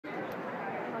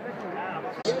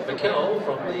Mikkel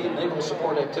from the Naval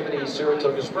Support Activity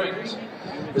Saratoga Springs,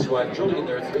 his wife Julie, and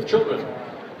their 3 children.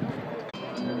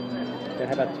 And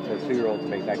how about the 2-year-old to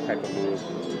make that type of move,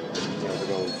 to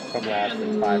go from last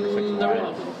and 5 or 6 wide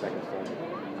in the second start?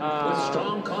 With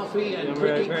strong coffee and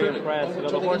very impressed.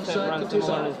 The horse that runs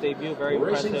similar on his debut, very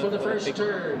impressive. For the first big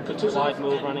turn, wide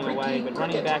move running away, but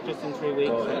running back just in 3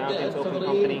 weeks and now against Open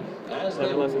Company,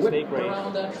 nevertheless a stake race.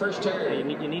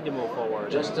 You need to move forward.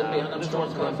 Just behind this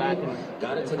horse going back and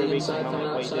got it to 3 the weeks inside and from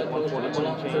weight outside.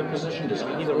 141 change. Position. He's a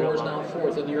Four real is now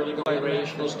 4th in the early going.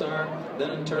 National Star, then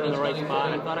in turn in the right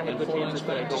spot. I thought I had good chances to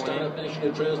go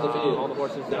in. All the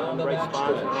horses are in the right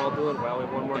spots and they're all doing well. We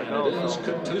have 1 more to go.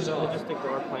 So we'll just stick to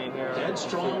our plan here.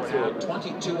 Strong through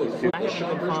 22 and 4. I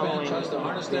haven't been following tries to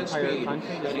harness that speed.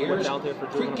 Country, And here's out there for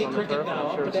Creaky Cricket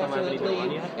now, sure but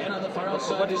definitely. And on the far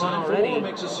outside, Design 4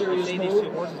 makes a serious move. These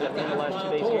 2 horses that in the last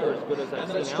 2 days here are as good as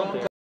I've seen out there.